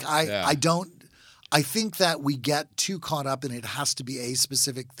mean? Like, I think that we get too caught up in it has to be a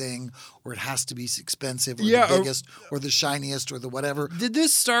specific thing, or it has to be expensive, or the biggest, or the shiniest, or the whatever. Did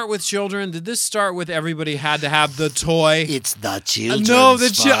this start with children? Did this start with everybody had to have the toy? It's the children. No,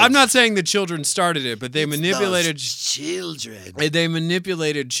 I'm not saying the children started it, but they manipulated children. They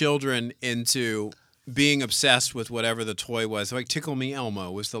manipulated children into being obsessed with whatever the toy was. Like Tickle Me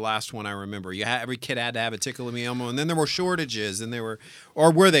Elmo was the last one I remember. Every kid had to have a Tickle Me Elmo, and then there were shortages, and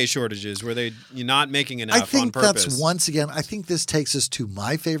were they shortages? Were they not making enough on purpose? I think that's, once again, I think this takes us to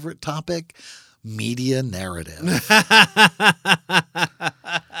my favorite topic, media narrative.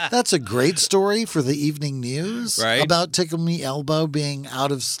 That's a great story for the evening news, right? About Tickle Me Elmo being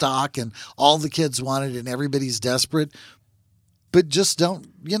out of stock and all the kids want it and everybody's desperate. But just don't,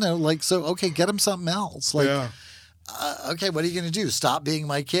 so, okay, get him something else. Like, okay, what are you going to do? Stop being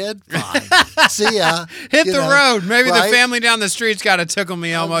my kid? Fine. See ya. Hit the road. Maybe the family down the street's got a Tickle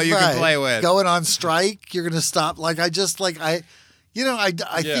Me Elmo you can play with. Going on strike, you're going to stop. I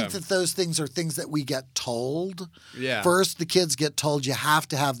think that those things are things that we get told. Yeah. First, the kids get told you have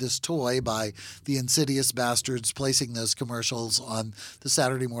to have this toy by the insidious bastards placing those commercials on the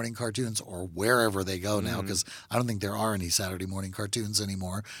Saturday morning cartoons or wherever they go now, because I don't think there are any Saturday morning cartoons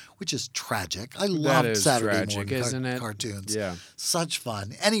anymore, which is tragic. I love Saturday morning cartoons. Yeah. Such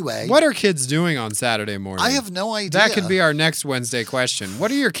fun. Anyway. What are kids doing on Saturday morning? I have no idea. That could be our next Wednesday question.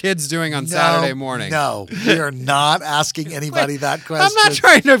 What are your kids doing on Saturday morning? No, we are not asking anybody that question. I'm not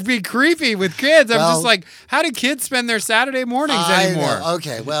trying to be creepy with kids. I'm just like, how do kids spend their Saturday mornings anymore?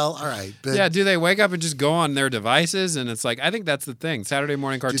 Okay, well, all right. But yeah, do they wake up and just go on their devices? And it's like, I think that's the thing. Saturday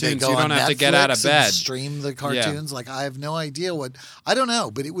morning cartoons, you don't have to get out of bed. Stream the cartoons. Yeah. I have no idea I don't know,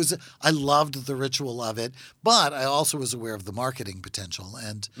 but I loved the ritual of it, but I also was aware of the marketing potential.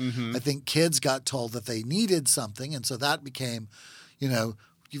 And I think kids got told that they needed something. And so that became,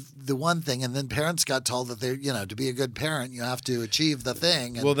 the one thing, and then parents got told that they, to be a good parent, you have to achieve the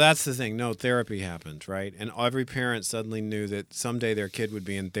thing. And well, that's the thing. No, therapy happened, right? And every parent suddenly knew that someday their kid would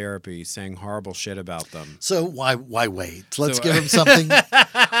be in therapy saying horrible shit about them. So why wait? Let's give them something.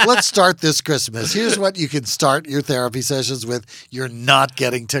 Let's start this Christmas. Here's what you can start your therapy sessions with. You're not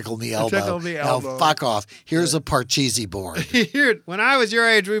getting tickle me elbow. Tickle me elbow. Now, fuck off. Here's a Parcheesi board. When I was your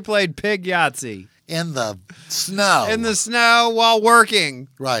age, we played pig Yahtzee. In the snow. In the snow while working.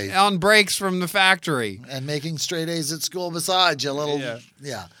 Right. On breaks from the factory. And making straight A's at school besides you. Little,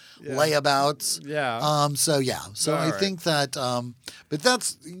 layabouts. Yeah. So I think that, but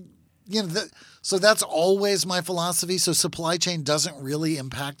that's, so that's always my philosophy. So supply chain doesn't really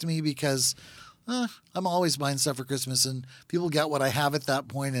impact me because I'm always buying stuff for Christmas and people get what I have at that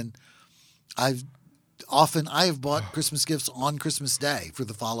point. And I have bought Christmas gifts on Christmas Day for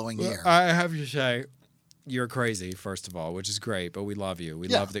the following year. I have to say, you're crazy, first of all, which is great, but we love you. We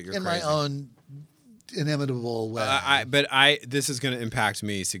love that you're in crazy. In my own inimitable way. This is going to impact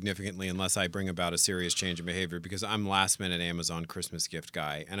me significantly unless I bring about a serious change in behavior because I'm last minute Amazon Christmas gift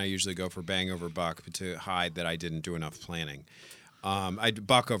guy, and I usually go for bang over buck to hide that I didn't do enough planning. I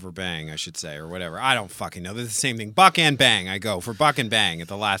buck over bang, I should say, or whatever. I don't fucking know. They're the same thing. Buck and bang. I go for buck and bang at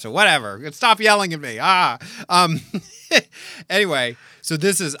the last one. Whatever. Stop yelling at me. Anyway, so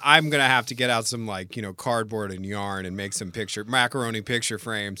I'm going to have to get out some cardboard and yarn and make some macaroni picture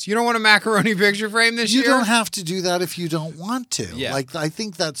frames. You don't want a macaroni picture frame this year? You don't have to do that if you don't want to. Yeah. I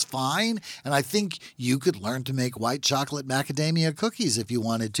think that's fine. And I think you could learn to make white chocolate macadamia cookies if you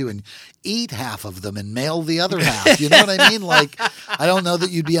wanted to and eat half of them and mail the other half. You know what I mean? I don't know that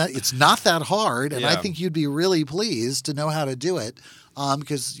it's not that hard. And I think you'd be really pleased to know how to do it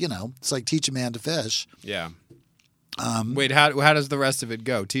because, it's like teach a man to fish. Yeah. Wait, how does the rest of it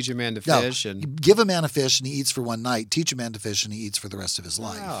go? Teach a man to fish and give a man a fish and he eats for one night. Teach a man to fish and he eats for the rest of his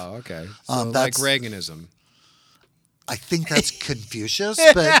life. Oh, okay. So like Reaganism. I think that's Confucius,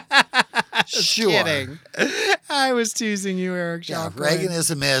 but sure. Kidding. I was teasing you, Eric. Yeah,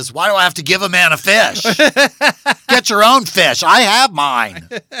 Reaganism is, why do I have to give a man a fish? Get your own fish. I have mine.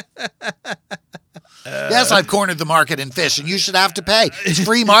 Yes, I've cornered the market in fish, and you should have to pay. It's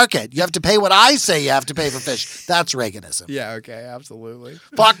free market. You have to pay what I say you have to pay for fish. That's Reaganism. Yeah, okay, absolutely.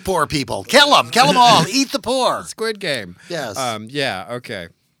 Fuck poor people. Kill them. Kill them all. Eat the poor. Squid Game. Yes. Yeah, okay.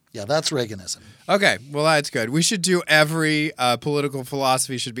 Yeah, that's Reaganism. Okay, well, that's good. We should do every political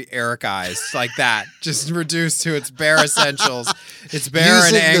philosophy should be Ericized like that, just reduced to its bare essentials, its bare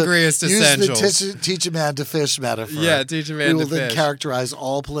and angriest essentials. Use the teach a man to fish metaphor. Yeah, teach a man to fish. We will then characterize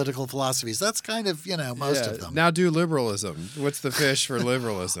all political philosophies. That's kind of, most of them. Now do liberalism. What's the fish for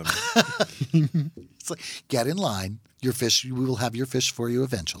liberalism? It's like, get in line. Your fish, we will have your fish for you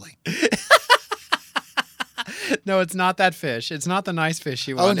eventually. No, it's not that fish. It's not the nice fish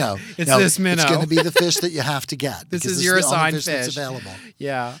you want. Oh, no. It's this minnow. It's going to be the fish that you have to get. This is your assigned fish. That's available.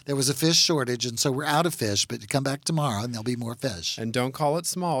 Yeah. There was a fish shortage, and so we're out of fish, but come back tomorrow, and there'll be more fish. And don't call it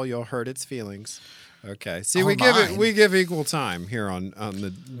small. You'll hurt its feelings. Okay. See, we give equal time here on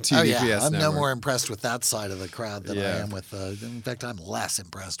the TVPS network. I'm no more impressed with that side of the crowd than I am with. In fact, I'm less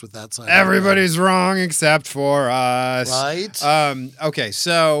impressed with that side. Everybody's wrong except for us. Right. Okay.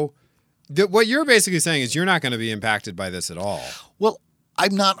 So. What you're basically saying is you're not going to be impacted by this at all. Well,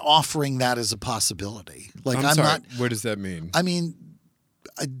 I'm not offering that as a possibility. I'm sorry. What does that mean? I mean,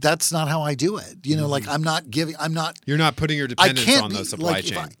 that's not how I do it. I'm not giving. I'm not. You're not putting your dependence on the supply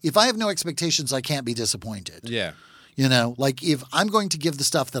chain. If I have no expectations, I can't be disappointed. Yeah. If I'm going to give the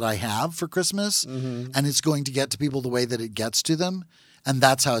stuff that I have for Christmas, and it's going to get to people the way that it gets to them, and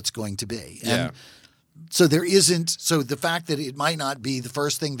that's how it's going to be. Yeah. And so the fact that it might not be the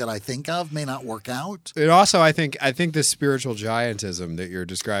first thing that I think of may not work out. It also, I think this spiritual giantism that you're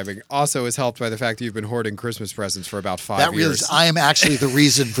describing also is helped by the fact that you've been hoarding Christmas presents for about 5 years. I am actually the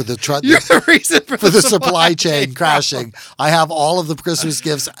reason for the You're the reason for the supply chain crashing. I have all of the Christmas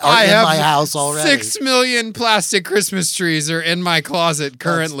gifts in my house already. 6 million plastic Christmas trees are in my closet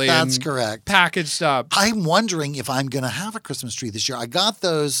currently. That's correct. Packaged up. I'm wondering if I'm going to have a Christmas tree this year. I got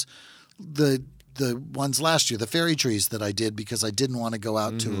the ones last year, the fairy trees that I did because I didn't want to go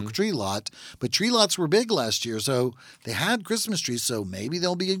out to a tree lot. But tree lots were big last year, so they had Christmas trees. So maybe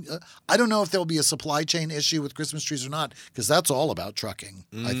there'll be I don't know if there'll be a supply chain issue with Christmas trees or not because that's all about trucking,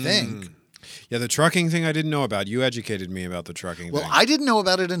 I think. Yeah, the trucking thing I didn't know about. You educated me about the trucking thing. Well, I didn't know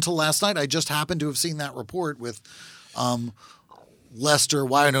about it until last night. I just happened to have seen that report with Lester,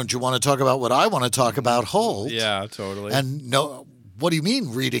 why don't you want to talk about what I want to talk about, Holt? Yeah, totally. And no... What do you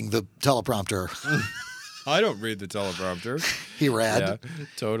mean reading the teleprompter? I don't read the teleprompter. He read. Yeah,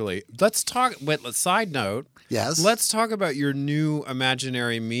 totally. Let's talk. Wait, side note. Yes. Let's talk about your new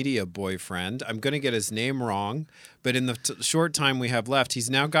imaginary media boyfriend. I'm going to get his name wrong, but in the short time we have left, he's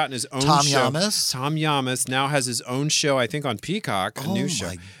now gotten his own Tom show. Yamas? Tom Yamas now has his own show, I think, on Peacock, a new show.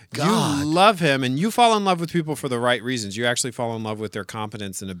 My God. You love him, and you fall in love with people for the right reasons. You actually fall in love with their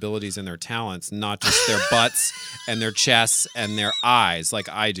competence and abilities and their talents, not just their butts and their chests and their eyes like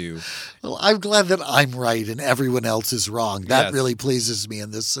I do. Well, I'm glad that I'm right and everyone else is wrong. That Yes. really pleases me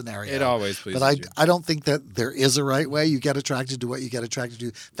in this scenario. It always pleases But you. I don't think that there is a right way. You get attracted to what you get attracted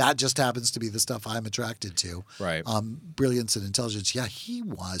to. That just happens to be the stuff I'm attracted to. Right. Brilliance and intelligence. Yeah, he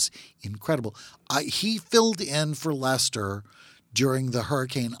was incredible. He filled in for Lester during the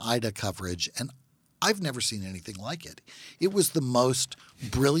Hurricane Ida coverage, and I've never seen anything like it. It was the most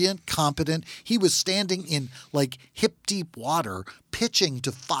brilliant, competent. He was standing in like hip deep water, pitching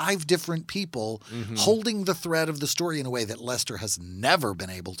to 5 different people, holding the thread of the story in a way that Lester has never been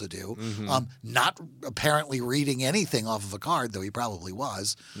able to do. Not apparently reading anything off of a card, though he probably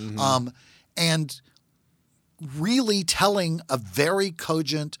was. And really telling a very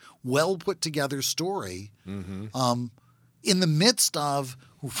cogent, well put together story. In the midst of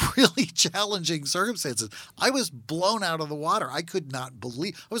really challenging circumstances. I was blown out of the water. I could not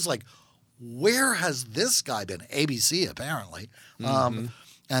believe. I was like, where has this guy been? ABC, apparently. And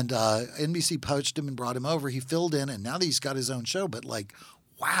NBC poached him and brought him over. He filled in, and now that he's got his own show. But like,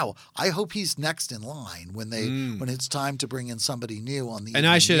 wow, I hope he's next in line when it's time to bring in somebody new on the. And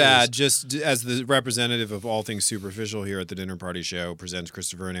I should news. add, just as the representative of all things superficial here at the Dinner Party Show, presents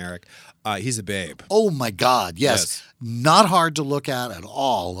Christopher and Eric. He's a babe. Oh my God, yes. Not hard to look at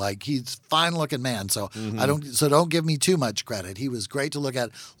all. Like, he's a fine looking man. So don't give me too much credit. He was great to look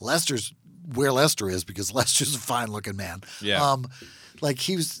at. Lester's where Lester is, because Lester's a fine looking man. Yeah. Like,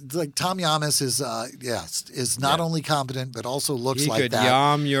 he was like Tom Yamas is not only competent but also looks like that. He could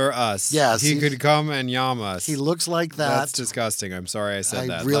yam your us. Yes, he could come and yam us. He looks like that. That's disgusting. I'm sorry I said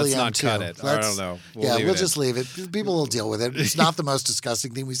that. Really Let's not too. cut it. I don't know. We'll just leave it. People will deal with it. It's not the most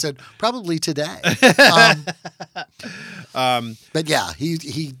disgusting thing we said probably today. But yeah,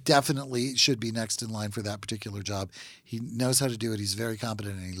 he definitely should be next in line for that particular job. He knows how to do it. He's very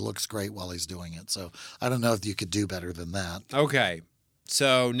competent, and he looks great while he's doing it. So I don't know if you could do better than that. Okay.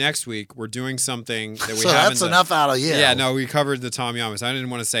 So next week we're doing something that we haven't. So that's enough out of you. Yeah, no, we covered the Tom Yamas. I didn't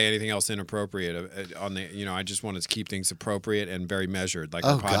want to say anything else inappropriate on the. I just wanted to keep things appropriate and very measured, like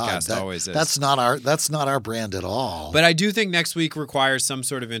our podcast always is. That's not our brand at all. But I do think next week requires some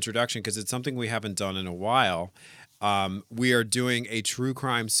sort of introduction because it's something we haven't done in a while. We are doing a true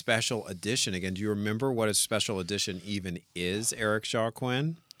crime special edition again. Do you remember what a special edition even is, Eric Shaw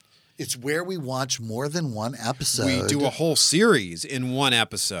Quinn? It's where we watch more than one episode. We do a whole series in one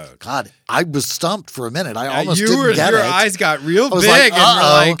episode. God, I was stumped for a minute. I almost didn't get it. Your eyes got real big. Like,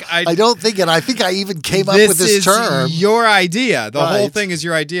 and I don't think it. I think I even came up with this term. This is your idea. The whole thing is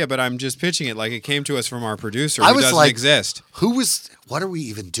your idea, but I'm just pitching it like it came to us from our producer who doesn't exist. What are we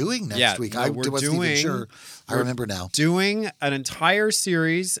even doing next week? I wasn't even sure. I remember now. Doing an entire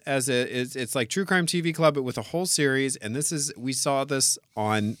series it's like True Crime TV Club, but with a whole series. And we saw this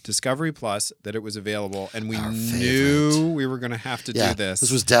on Discovery Plus that it was available, and we knew we were going to have to do this.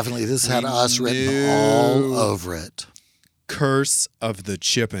 This had us written all over it. Curse of the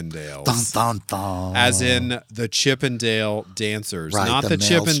Chippendales. Dun, dun, dun. As in the Chippendale dancers. Right, not the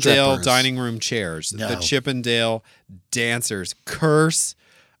Chippendale strippers. dining room chairs. No. The Chippendale dancers. Curse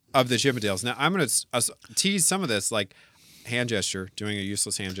of the Chippendales. Now, I'm going to tease some of this, like hand gesture, doing a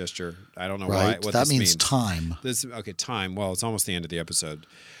useless hand gesture. I don't know what that this means. Time. Time. Well, it's almost the end of the episode.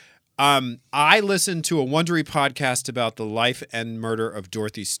 I listened to a Wondery podcast about the life and murder of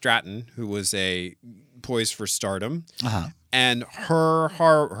Dorothy Stratton, who was poised for stardom. And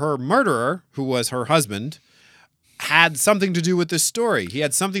her murderer, who was her husband, had something to do with this story. He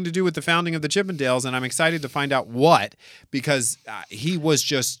had something to do with the founding of the Chippendales, and I'm excited to find out what, because he was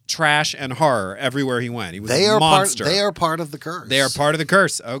just trash and horror everywhere he went. He was a monster. They are part of the curse. They are part of the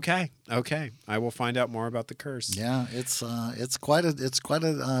curse. Okay. I will find out more about the curse. Yeah, it's quite a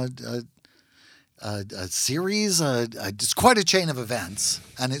series. It's quite a chain of events,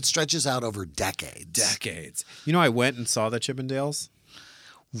 and it stretches out over decades. I went and saw the Chippendales.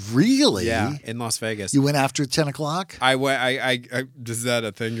 Really? Yeah, in Las Vegas. You went after 10 o'clock? I went. Is that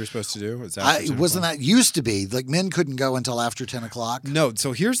a thing you're supposed to do? Wasn't that used to be? Like, men couldn't go until after 10 o'clock? No.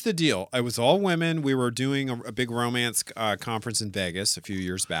 So here's the deal. It was all women. We were doing a big romance conference in Vegas a few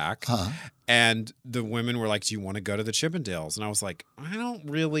years back. And the women were like, do you want to go to the Chippendales? And I was like, I don't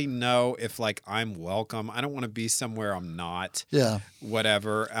really know if, like, I'm welcome. I don't want to be somewhere I'm not. Yeah.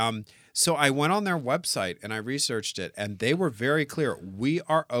 Whatever. So I went on their website and I researched it, and they were very clear. We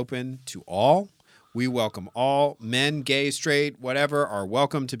are open to all. We welcome all. Men, gay, straight, whatever, are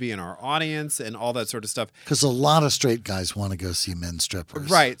welcome to be in our audience and all that sort of stuff. Because a lot of straight guys want to go see men strippers.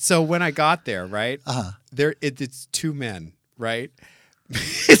 Right. So when I got there, right, Uh-huh. it's two men, right?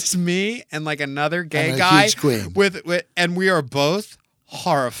 It's me and like another gay And a guy huge queen. with and we are both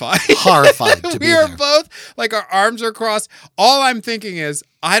horrified. Horrified to be We are there. both like our arms are crossed. All I'm thinking is,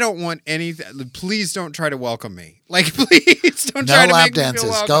 I don't want anything. Please don't try to welcome me. Like, please don't No try to lap make me feel dances.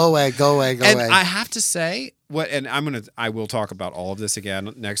 welcome. Go away, go away, go And away. I have to say, I will talk about all of this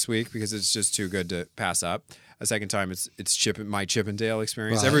again next week because it's just too good to pass up. A second time, it's my Chippendale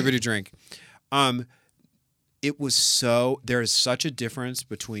experience. Right. Everybody drink. It was there is such a difference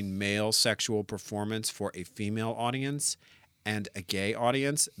between male sexual performance for a female audience and a gay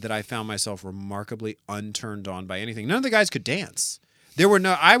audience that I found myself remarkably unturned on by anything. None of the guys could dance.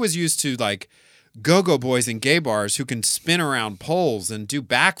 I was used to like go-go boys in gay bars who can spin around poles and do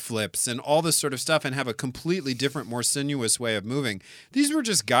backflips and all this sort of stuff and have a completely different, more sinuous way of moving. These were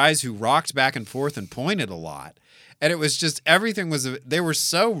just guys who rocked back and forth and pointed a lot. And it was just, they were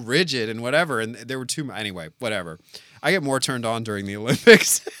so rigid and whatever. And there were anyway, whatever. I get more turned on during the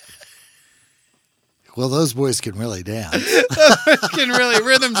Olympics. Well, those boys can really dance. Can really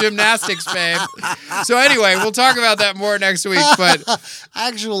rhythm gymnastics, babe. So anyway, we'll talk about that more next week. But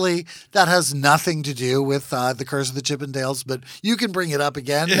Actually, that has nothing to do with the Curse of the Chippendales, but you can bring it up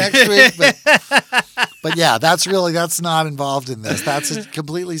again next week. But yeah, that's not involved in this. That's a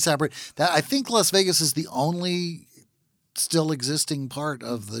completely separate. I think Las Vegas is the only still existing part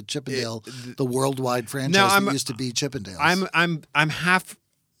of the Chippendale, the worldwide franchise that used to be Chippendales.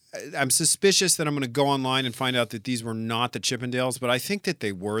 I'm suspicious that I'm going to go online and find out that these were not the Chippendales, but I think that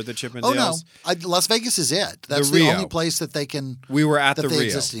they were the Chippendales. Oh no, Las Vegas is it. That's the only place that they can. We were at the Rio.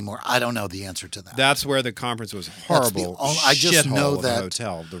 Exist anymore. I don't know the answer to that. That's where the conference was horrible. I just know of that a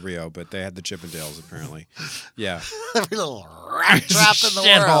hotel, the Rio, but they had the Chippendales apparently. Yeah, every little rat trap in the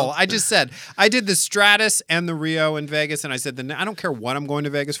shithole. world. I just said I did the Stratus and the Rio in Vegas, and I said I don't care what I'm going to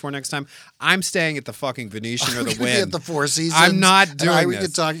Vegas for next time. I'm staying at the fucking Venetian or the Wynn. At the Four Seasons. I'm not doing we this.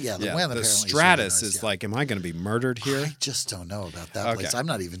 Could talk. Yeah, the Wynn. The apparently Stratus is is like, am I going to be murdered here? I just don't know about that place. I'm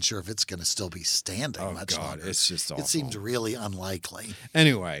not even sure if it's going to still be standing much longer. It's just awful. It seems really unlikely.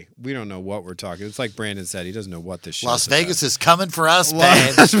 Anyway, we don't know what we're talking. It's like Brandon said, he doesn't know what this shit Las Vegas is coming for us,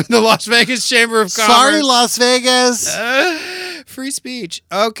 babe. The Las Vegas Chamber of Commerce. Sorry, Las Vegas. Free speech.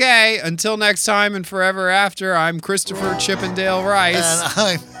 Okay, until next time and forever after, I'm Christopher Chippendale Rice.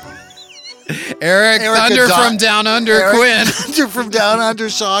 And I'm Eric Thunder from Down Under Quinn. Thunder from Down Under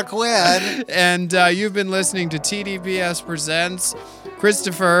Shaw Quinn. And you've been listening to TDPS Presents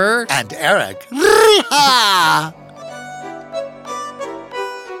Christopher and Eric.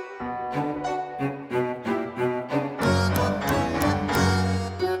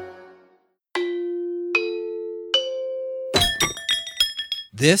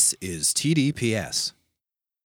 This is TDPS.